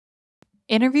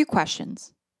Interview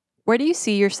questions. Where do you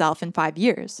see yourself in 5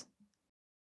 years?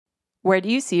 Where do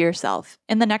you see yourself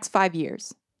in the next 5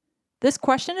 years? This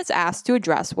question is asked to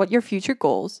address what your future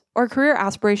goals or career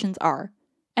aspirations are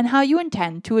and how you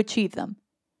intend to achieve them.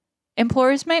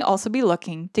 Employers may also be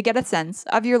looking to get a sense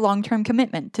of your long-term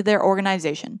commitment to their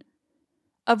organization.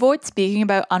 Avoid speaking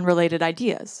about unrelated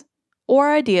ideas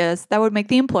or ideas that would make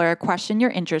the employer question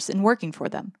your interest in working for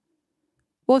them.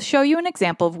 We'll show you an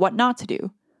example of what not to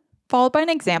do, followed by an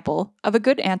example of a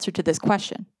good answer to this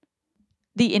question.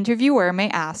 The interviewer may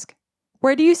ask,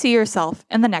 "Where do you see yourself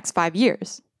in the next 5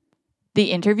 years?"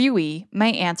 The interviewee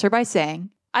may answer by saying,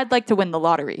 "I'd like to win the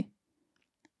lottery.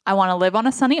 I want to live on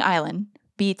a sunny island,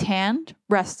 be tanned,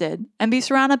 rested, and be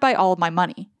surrounded by all of my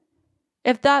money.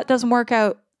 If that doesn't work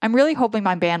out, I'm really hoping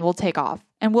my band will take off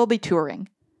and we'll be touring."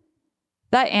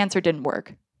 That answer didn't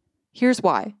work. Here's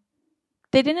why.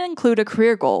 They didn't include a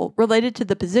career goal related to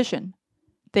the position.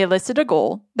 They listed a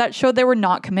goal that showed they were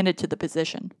not committed to the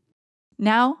position.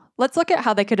 Now, let's look at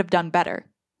how they could have done better.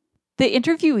 The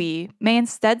interviewee may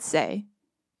instead say,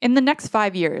 "In the next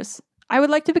 5 years, I would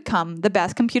like to become the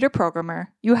best computer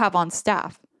programmer you have on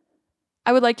staff.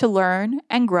 I would like to learn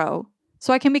and grow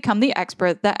so I can become the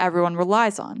expert that everyone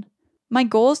relies on. My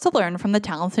goal is to learn from the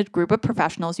talented group of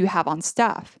professionals you have on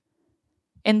staff.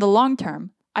 In the long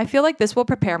term, I feel like this will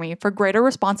prepare me for greater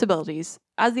responsibilities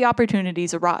as the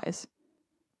opportunities arise."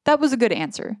 That was a good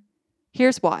answer.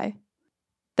 Here's why.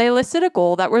 They listed a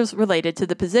goal that was related to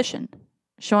the position,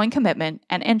 showing commitment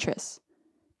and interest.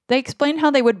 They explained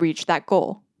how they would reach that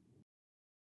goal.